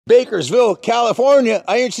Bakersfield, California,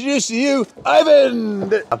 I introduce to you,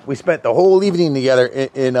 Ivan. We spent the whole evening together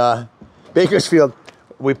in Bakersfield.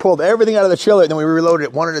 We pulled everything out of the trailer, and then we reloaded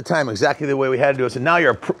it one at a time, exactly the way we had to do it. So now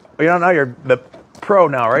you're the pro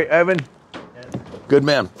now, right, Ivan? Yes. Good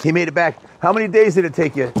man. He made it back. How many days did it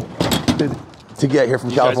take you to get here from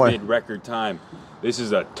California? You guys made record time. This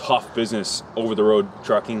is a tough business. Over-the-road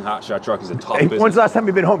trucking, hotshot trucking is a tough business. When's the last time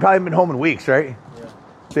you've been home? Probably been home in weeks, right?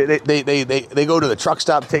 They go to the truck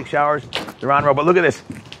stop, take showers. They're on road. But look at this.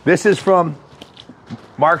 This is from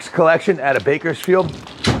Mark's collection out of Bakersfield.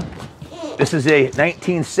 This is a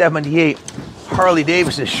 1978 Harley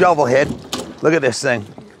Davidson shovel head. Look at this thing.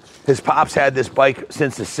 His pops had this bike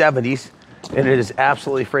since the 70s, and it is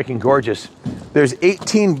absolutely freaking gorgeous. There's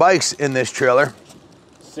 18 bikes in this trailer.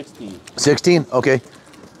 16. 16? Okay.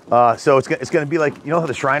 So it's going to be like, you know how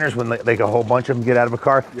the Shriners, when like a whole bunch of them get out of a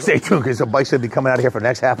car? Yep. Stay tuned, because the bike's going to be coming out of here for the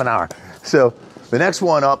next half an hour. So the next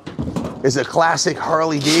one up is a classic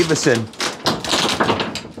Harley Davidson.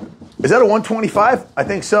 Is that a 125? I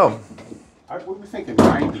think so. What were we thinking,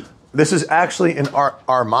 90? This is actually an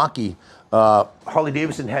Armaki. Harley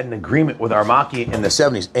Davidson had an agreement with Armaki in the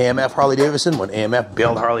 70s. AMF Harley Davidson, when AMF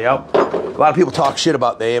bailed Harley out. A lot of people talk shit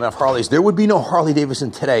about the AMF Harleys. There would be no Harley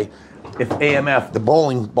Davidson today if AMF, the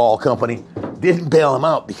bowling ball company, didn't bail them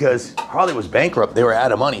out, because Harley was bankrupt. They were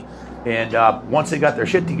out of money. And once they got their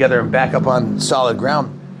shit together and back up on solid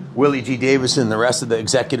ground, Willie G. Davidson and the rest of the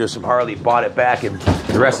executives from Harley bought it back, and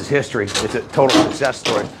the rest is history. It's a total success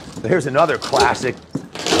story. So here's another classic.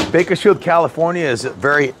 Bakersfield, California is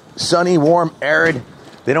very sunny, warm, arid.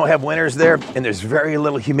 They don't have winters there, and there's very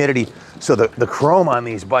little humidity. So the chrome on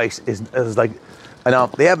these bikes is like, now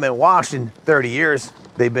they haven't been washed in 30 years.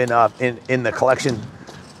 They've been in the collection,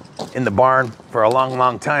 in the barn for a long,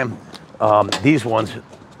 long time. These ones,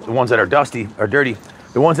 the ones that are dusty, are dirty.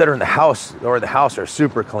 The ones that are in the house are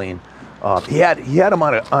super clean. He had them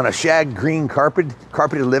on a shag green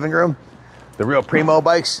carpeted living room. The real primo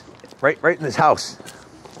bikes, right in his house.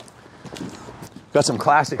 Got some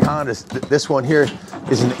classic Hondas. This one here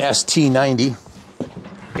is an ST90.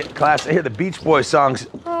 Class. I hear the Beach Boys songs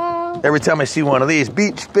every time I see one of these.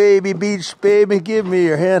 Beach baby, give me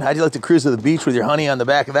your hand. How'd you like to cruise to the beach with your honey on the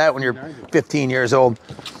back of that when you're 15 years old?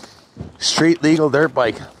 Street legal dirt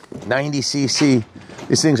bike, 90cc.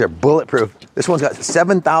 These things are bulletproof. This one's got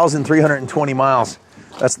 7,320 miles.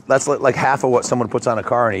 That's like half of what someone puts on a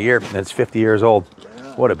car in a year, and it's 50 years old.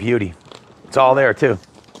 What a beauty. It's all there, too.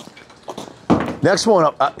 Next one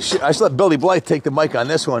up, I should let Billy Blythe take the mic on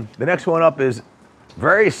this one. The next one up is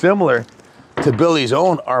very similar to Billy's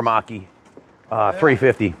own Armaki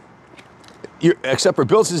 350. Except for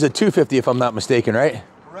Bill's is a 250, if I'm not mistaken, right?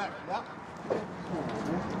 Correct, yeah.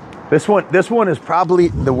 This one is probably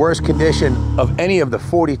the worst condition of any of the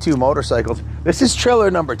 42 motorcycles. This is trailer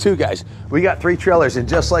number 2, guys. We got 3 trailers, and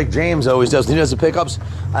just like James always does when he does the pickups,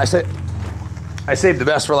 I saved the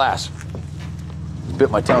best for last. Bit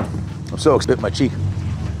my tongue. I'm so bit my cheek.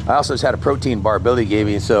 I also just had a protein bar Billy gave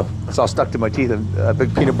me, so it's all stuck to my teeth. A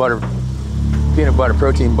big peanut butter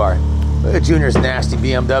protein bar. Look at Junior's nasty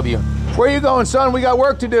BMW. Where are you going, son? We got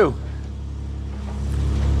work to do.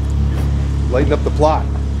 Lighten up the plot.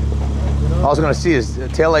 All I was going to see is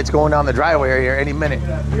taillights going down the driveway here any minute.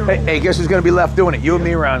 Hey, guess who's going to be left doing it? You and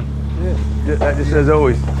me, Ron. Yeah. Just as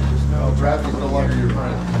always. No traffic's no longer your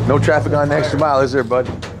friend. No traffic on the extra mile, is there, bud?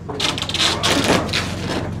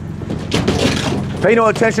 Pay no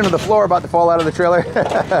attention to the floor about to fall out of the trailer.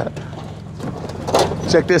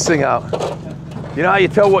 Check this thing out. You know how you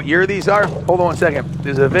tell what year these are? Hold on one second.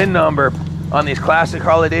 There's a VIN number on these classic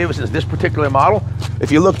Harley Davidsons, this particular model.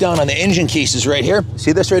 If you look down on the engine cases right here,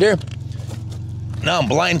 see this right here? Now I'm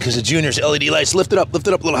blind because of Junior's LED lights. Lift it up a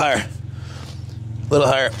little higher. A little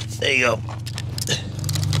higher. There you go.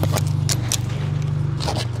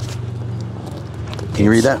 Can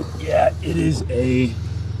you read that? Yeah, it is a...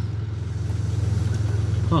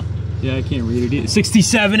 Huh. Yeah, I can't read it either.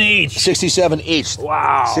 67H. 67H.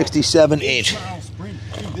 Wow. 67H.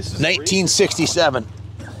 1967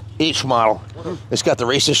 H model. It's got the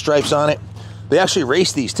racing stripes on it. They actually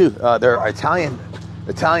race these too. They're Italian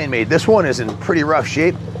made. This one is in pretty rough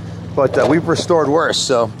shape, but we've restored worse.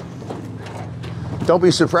 So don't be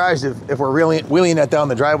surprised if we're wheeling that down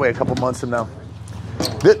the driveway a couple months from now.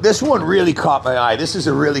 This one really caught my eye. This is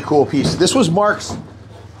a really cool piece. This was Mark's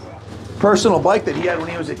personal bike that he had when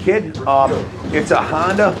he was a kid. It's a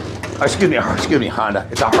Honda. Excuse me, Honda.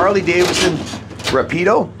 It's a Harley Davidson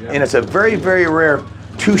Rapido, and it's a very, very rare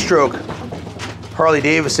 2-stroke Harley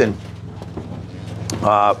Davidson.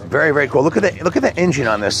 Very, very cool. Look at the engine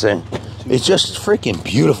on this thing. It's just freaking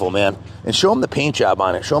beautiful, man. And show them the paint job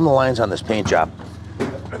on it. Show them the lines on this paint job.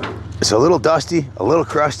 It's a little dusty, a little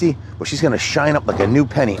crusty, but she's gonna shine up like a new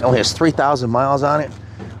penny. It only has 3,000 miles on it.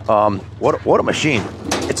 What a machine.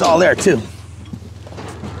 It's all there too.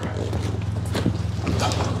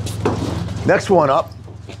 Next one up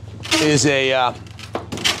is a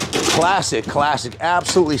classic,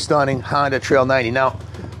 absolutely stunning Honda Trail 90. Now,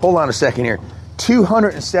 hold on a second here.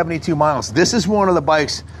 272 miles. This is one of the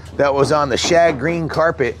bikes that was on the shag green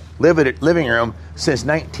carpet living room since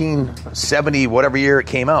 1970, whatever year it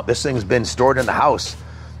came out. This thing's been stored in the house,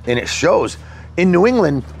 and it shows. In New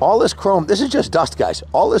England, all this chrome, this is just dust, guys.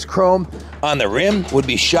 All this chrome on the rim would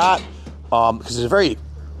be shot because it's a very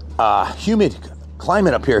humid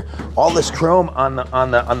climate up here. All this chrome on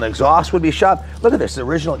the exhaust would be shot. Look at this, the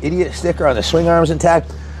original idiot sticker on the swing arms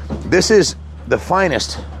intact. This is the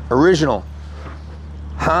finest original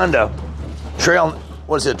Honda Trail,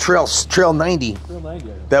 what is it, Trail 90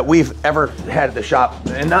 that we've ever had at the shop,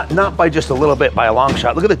 and not by just a little bit, by a long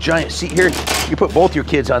shot. Look at the giant seat here. You put both your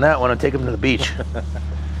kids on that one and take them to the beach.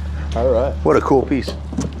 All right. What a cool piece.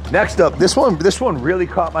 Next up, this one really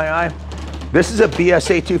caught my eye. This is a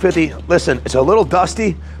BSA 250. Listen, it's a little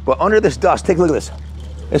dusty, but under this dust, take a look at this.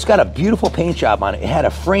 It's got a beautiful paint job on it. It had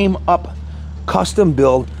a frame up custom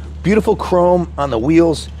build, beautiful chrome on the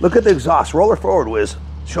wheels. Look at the exhaust. Roll her forward, Wiz.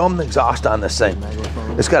 Show them the exhaust on this thing.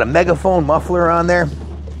 It's got a megaphone muffler on there.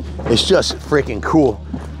 It's just freaking cool.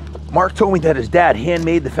 Mark told me that his dad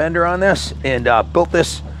handmade the fender on this and built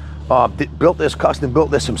this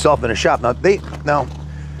himself in a shop. Now,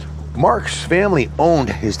 Mark's family owned,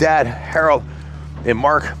 his dad Harold and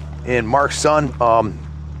Mark's son.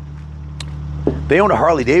 They owned a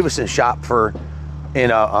Harley Davidson shop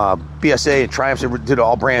in BSA and Triumph. They did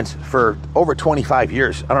all brands for over 25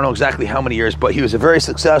 years. I don't know exactly how many years, but he was a very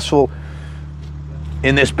successful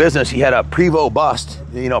in this business. He had a Prevost bust.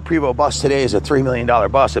 You know, Prevost bust today is a $3 million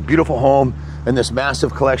bust, a beautiful home and this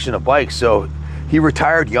massive collection of bikes. So he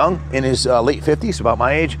retired young in his late 50s, about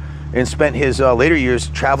my age, and spent his later years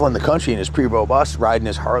traveling the country in his Prevost bus, riding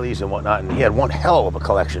his Harleys and whatnot. And he had one hell of a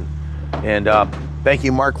collection. And thank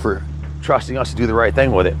you, Mark, for trusting us to do the right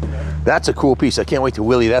thing with it. That's a cool piece. I can't wait to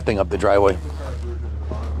wheelie that thing up the driveway.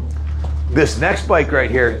 This next bike right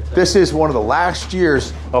here, this is one of the last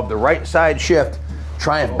years of the right side shift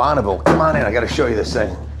Triumph Bonneville. Come on in, I got to show you this thing.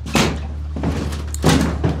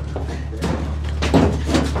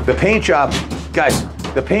 The paint job, guys,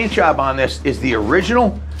 the paint job on this is the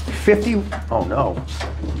original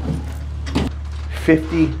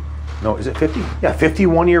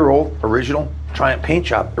 51-year-old original Triumph paint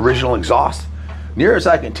job, original exhaust. Near as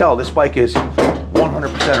I can tell, this bike is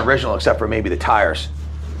 100% original except for maybe the tires.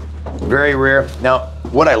 Very rare. Now,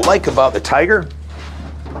 what I like about the Tiger,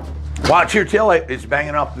 watch your taillight, it's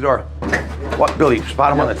banging off the door. What, Billy,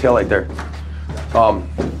 spot him on the taillight there.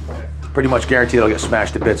 Pretty much guaranteed it'll get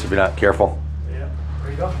smashed to bits if you're not careful. Yeah,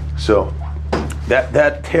 there you go. So,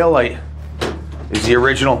 that taillight is the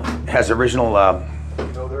original, has original, You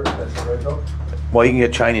know that's the original? well, you can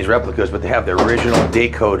get Chinese replicas, but they have the original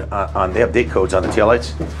date code they have date codes on the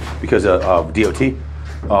taillights because of DOT.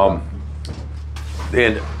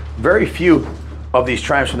 And very few of these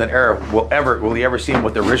Triumphs from that era will you ever see them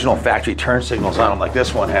with the original factory turn signals on them like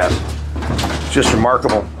this one has. It's just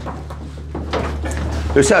remarkable.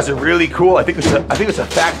 This has a really cool, I think it's a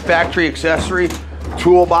factory accessory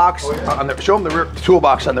toolbox. Show them the rear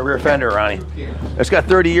toolbox on the rear fender, Ronnie. It's got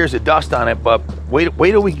 30 years of dust on it, but wait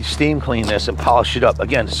till we steam clean this and polish it up.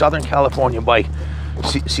 Again, Southern California bike.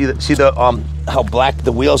 See the how black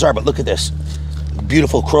the wheels are, but look at this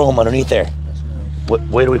beautiful chrome underneath there.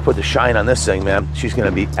 Wait till we put the shine on this thing, man. She's going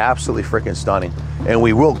to be absolutely freaking stunning. And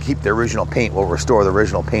we will keep the original paint. We'll restore the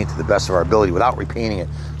original paint to the best of our ability without repainting it.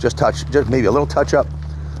 Just maybe a little touch up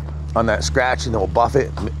on that scratch, and then we'll buff it.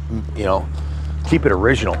 You know, keep it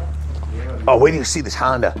original. Oh, wait till you see this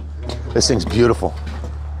Honda. This thing's beautiful.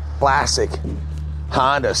 Classic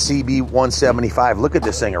Honda CB175. Look at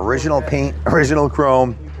this thing. Original paint, original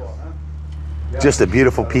chrome. Just a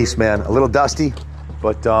beautiful piece, man. A little dusty,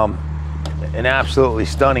 but an absolutely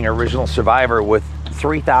stunning original survivor with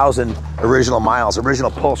 3,000 original miles,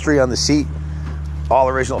 original upholstery on the seat, all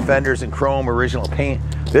original fenders and chrome, original paint.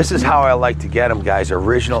 This is how I like to get them, guys.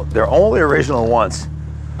 Original. They're only original once.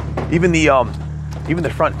 Even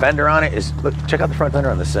the front fender on it is, look, check out the front fender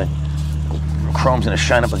on this thing. Chrome's gonna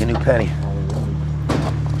shine up like a new penny.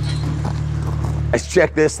 Let's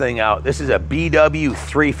check this thing out. This is a BW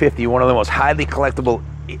 350, one of the most highly collectible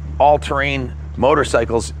all-terrain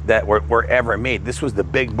motorcycles that were ever made. This was the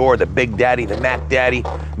big bore, the big daddy, the Mac Daddy.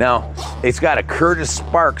 Now, it's got a Curtis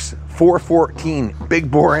Sparks 414 big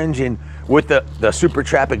bore engine with the Super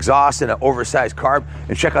Trap exhaust and an oversized carb.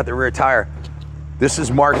 And check out the rear tire. This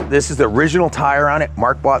is Mark. This is the original tire on it.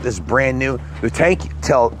 Mark bought this brand new. The tank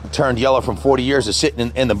turned yellow from 40 years of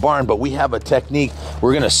sitting in the barn, but we have a technique.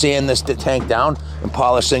 We're gonna sand this tank down and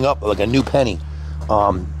polish thing up like a new penny.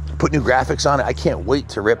 Put new graphics on it. I can't wait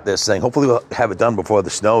to rip this thing. Hopefully we'll have it done before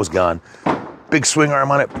the snow's gone. Big swing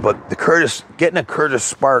arm on it, but the Curtis, getting a Curtis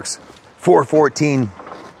Sparks 414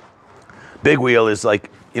 big wheel is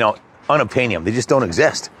like, you know, unobtainium. They just don't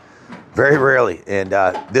exist. Very rarely. And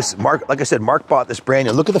this Mark, like I said, Mark bought this brand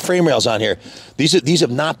new. Look at the frame rails on here. These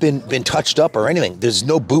have not been touched up or anything. There's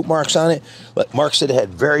no boot marks on it. But Mark said it had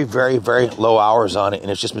very, very, very low hours on it,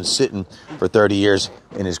 and it's just been sitting for 30 years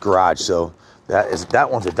in his garage. So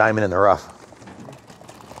that one's a diamond in the rough.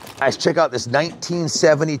 Guys, check out this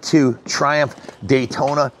 1972 Triumph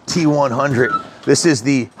Daytona T100. This is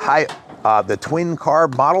the twin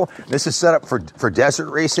carb model. This is set up for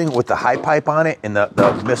desert racing with the high pipe on it and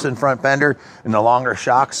the missing front fender and the longer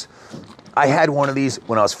shocks. I had one of these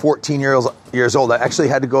when I was 14 years old. I actually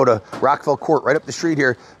had to go to Rockville Court right up the street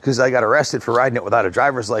here because I got arrested for riding it without a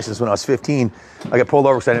driver's license when I was 15. I got pulled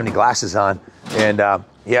over because I didn't have any glasses on. And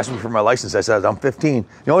he asked me for my license. I said, I'm 15.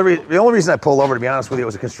 The only reason I pulled over, to be honest with you, it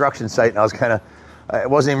was a construction site, and I was kind of, it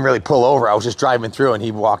wasn't even really pull over. I was just driving through, and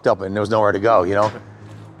he walked up, and there was nowhere to go, you know?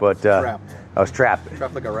 But I was trapped.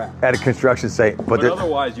 Trapped like a rat. At a construction site. But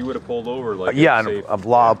otherwise, you would have pulled over. Like yeah, a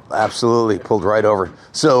law absolutely pulled right over.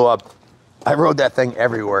 So I rode that thing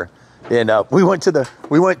everywhere. And we went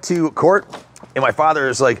to court, and my father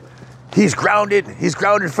is like, he's grounded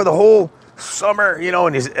for the whole summer, you know,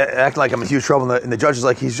 and he's acting like I'm in huge trouble. And the judge is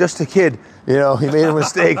like, he's just a kid, you know, he made a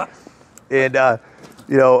mistake. And,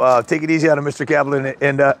 you know, take it easy on him, Mr. Kaplan.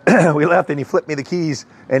 And we left, and he flipped me the keys,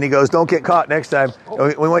 and he goes, don't get caught next time. Oh.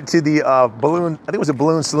 We went to the Balloon, I think it was a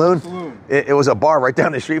Balloon Saloon. It was a bar right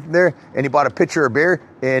down the street from there, and he bought a pitcher of beer,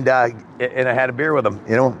 and I had a beer with him,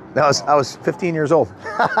 you know. I was 15 years old.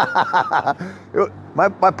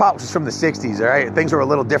 My pops was from the 60s, all right? Things were a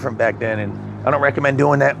little different back then, and I don't recommend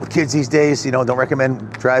doing that with kids these days. You know, don't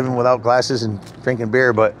recommend driving without glasses and drinking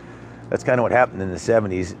beer, but that's kind of what happened in the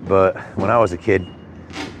 70s. But when I was a kid,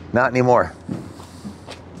 not anymore.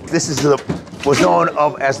 This was known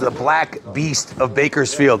as the Black Beast of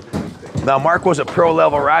Bakersfield. Now, Mark was a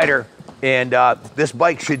pro-level rider, and this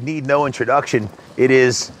bike should need no introduction. It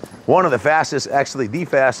is one of the fastest, actually the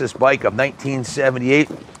fastest bike of 1978.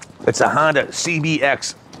 It's a Honda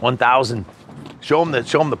CBX 1000. Show him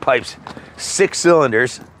the pipes. 6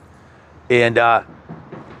 cylinders, and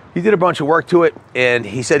he did a bunch of work to it, and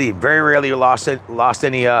he said he very rarely lost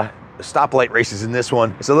any stoplight races in this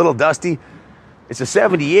one. It's a little dusty. It's a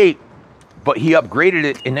 78, but he upgraded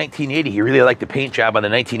it in 1980. He really liked the paint job on the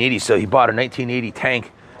 1980, so he bought a 1980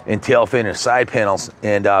 tank and tail fin and side panels,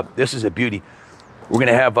 and this is a beauty. We're going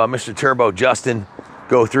to have Mr. Turbo Justin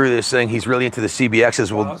go through this thing. He's really into the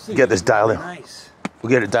CBXs. We'll get this dialed in. Nice. We'll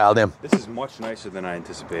get it dialed in. This is much nicer than I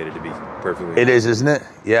anticipated, to be perfectly honest. It is, isn't it?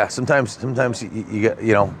 Yeah. Sometimes you get,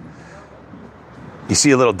 you know, you see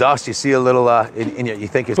a little dust, you see a little, and you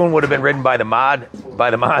think this one would have been ridden by the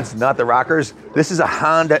mods, not the rockers. This is a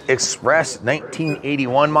Honda Express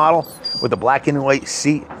 1981 model with a black and white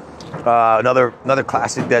seat. Another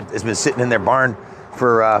classic that has been sitting in their barn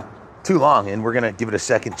for too long, and we're gonna give it a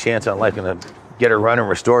second chance on life. Gonna get her running,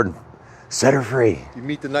 restored, and set her free. You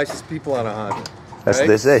meet the nicest people on a Honda. That's right?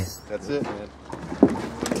 What they say. That's it, man.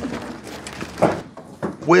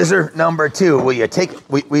 Whizzer number 2. Will you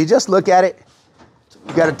just look at it?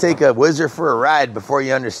 You got to take a Whizzer for a ride before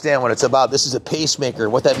you understand what it's about. This is a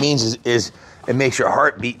pacemaker. What that means is it makes your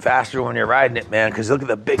heart beat faster when you're riding it, man. Because look at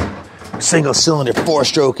the big single-cylinder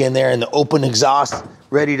 4-stroke in there and the open exhaust,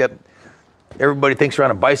 ready to. Everybody thinks you're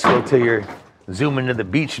on a bicycle till you're zooming to the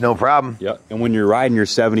beach, no problem. Yeah, and when you're riding your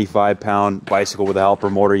 75-pound bicycle with a helper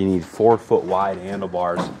motor, you need 4-foot wide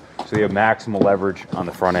handlebars, so you have maximal leverage on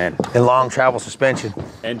the front end. And long travel suspension.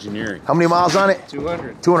 Engineering. How many miles on it?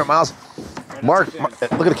 200. 200 miles. Mark, look at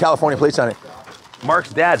the California plates on it.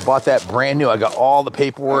 Mark's dad bought that brand new. I got all the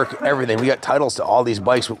paperwork, everything. We got titles to all these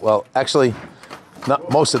bikes. Well, actually,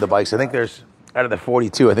 not most of the bikes. I think there's, out of the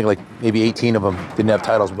 42, I think like maybe 18 of them didn't have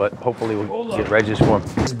titles, but hopefully we'll get registered for them.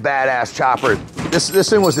 This badass chopper. This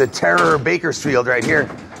thing was the terror of Bakersfield right here.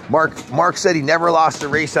 Mark said he never lost a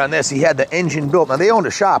race on this. He had the engine built. Now, they owned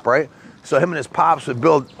a shop, right? So him and his pops would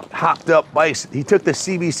build hopped-up bikes. He took the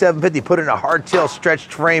CB750, put it in a hardtail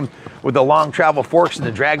stretched frame with the long travel forks and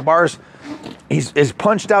the drag bars. He's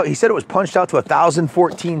punched out. He said it was punched out to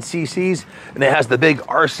 1,014 cc's, and it has the big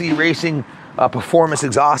RC Racing performance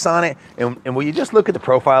exhaust on it. And when you just look at the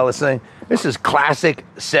profile of this thing, this is classic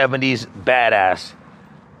 70s badass.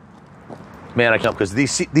 Man, I can't, because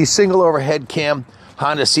these single overhead cam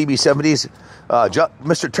Honda CB70s,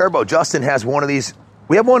 Mr. Turbo, Justin has one of these.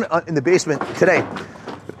 We have one in the basement today,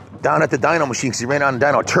 down at the dyno machine, because he ran on the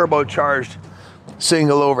dyno. Turbocharged,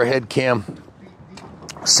 single overhead cam,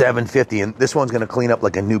 750, and this one's going to clean up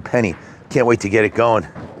like a new penny. Can't wait to get it going.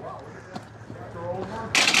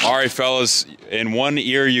 All right, fellas. In one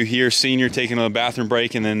ear, you hear Senior taking a bathroom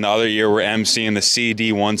break, and then the other ear, we're emceeing the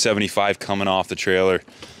CD 175 coming off the trailer.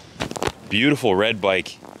 Beautiful red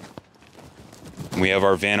bike. We have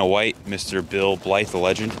our Vanna White, Mr. Bill Blythe, the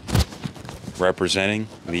legend, representing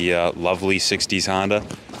the lovely 60s Honda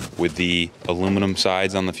with the aluminum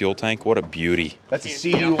sides on the fuel tank. What a beauty. That's a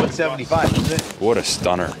CD 175, isn't it? What a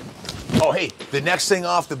stunner. Oh, hey, the next thing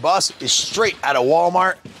off the bus is straight out of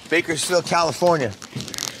Walmart, Bakersfield, California.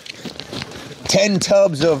 10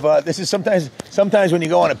 tubs of, this is sometimes when you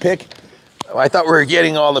go on a pick, I thought we were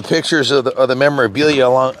getting all the pictures of the memorabilia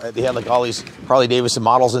along. They had like all these Harley Davidson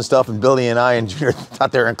models and stuff, and Billy and I and Junior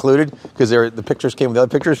thought they were included because the pictures came with the other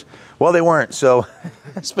pictures. Well, they weren't, so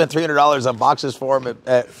I spent $300 on boxes for them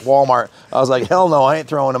at Walmart. I was like, hell no, I ain't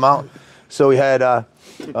throwing them out. So we had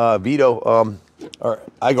Vito, or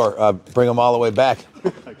Igor, bring them all the way back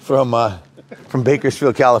from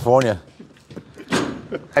Bakersfield, California.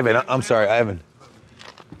 Ivan, I'm sorry, Ivan.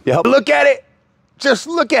 Yeah, look at it. Just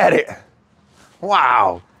look at it.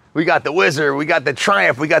 Wow. We got the Wizard, we got the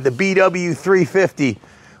Triumph, we got the BW 350,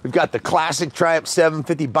 we've got the classic Triumph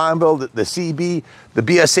 750 Bond build, the CB, the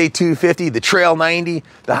BSA 250, the Trail 90,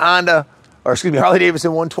 the Honda, or excuse me, Harley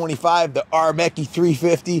Davidson 125, the R-Mecki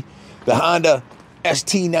 350, the Honda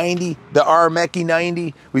ST90, the R-Mecki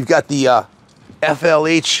 90. We've got the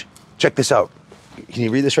FLH. Check this out. Can you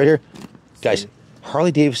read this right here? Guys,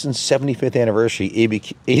 Harley Davidson's 75th anniversary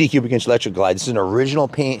 80 cubic inch electric glide. This is an original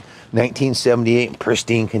paint, 1978,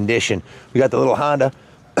 pristine condition. We got the little Honda,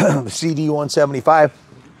 the CD 175.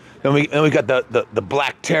 Then we got the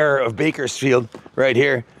Black Terror of Bakersfield right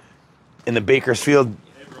here in the Bakersfield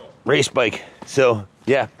race bike. So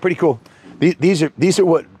yeah, pretty cool. These are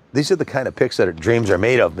the kind of picks that dreams are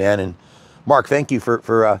made of, man. And Mark, thank you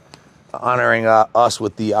for honoring us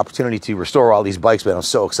with the opportunity to restore all these bikes, man. I'm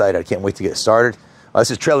so excited. I can't wait to get started. This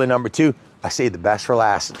is trailer number 2. I saved the best for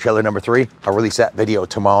last. Trailer number 3. I'll release that video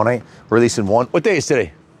tomorrow night. We're releasing one. What day is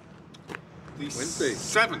today? Wednesday.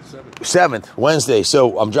 7th, Wednesday.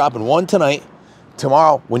 So I'm dropping one tonight.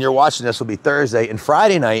 Tomorrow, when you're watching this, will be Thursday. And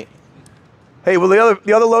Friday night. Hey, will the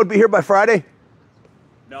other load be here by Friday?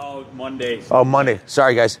 No, Monday. Oh, Monday.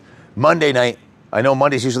 Sorry, guys. Monday night. I know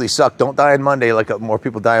Mondays usually suck. Don't die on Monday like more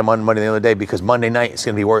people die on Monday the other day, because Monday night it's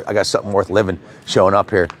going to be worth. I got something worth living showing up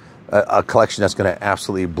here. A collection that's going to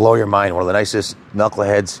absolutely blow your mind. One of the nicest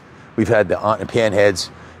knuckleheads we've had, the aunt and pan heads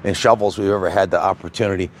and shovels we've ever had the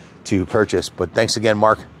opportunity to purchase. But thanks again,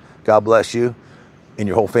 Mark. God bless you and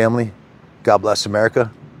your whole family. God bless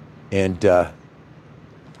America. And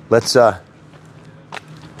let's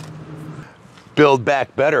build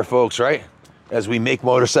back better, folks, right? As we make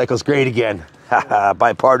motorcycles great again.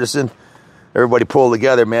 Bipartisan. Everybody pull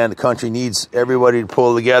together, man. The country needs everybody to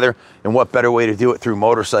pull together. And what better way to do it through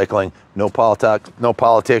motorcycling? No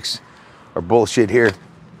politics or bullshit here.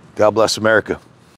 God bless America.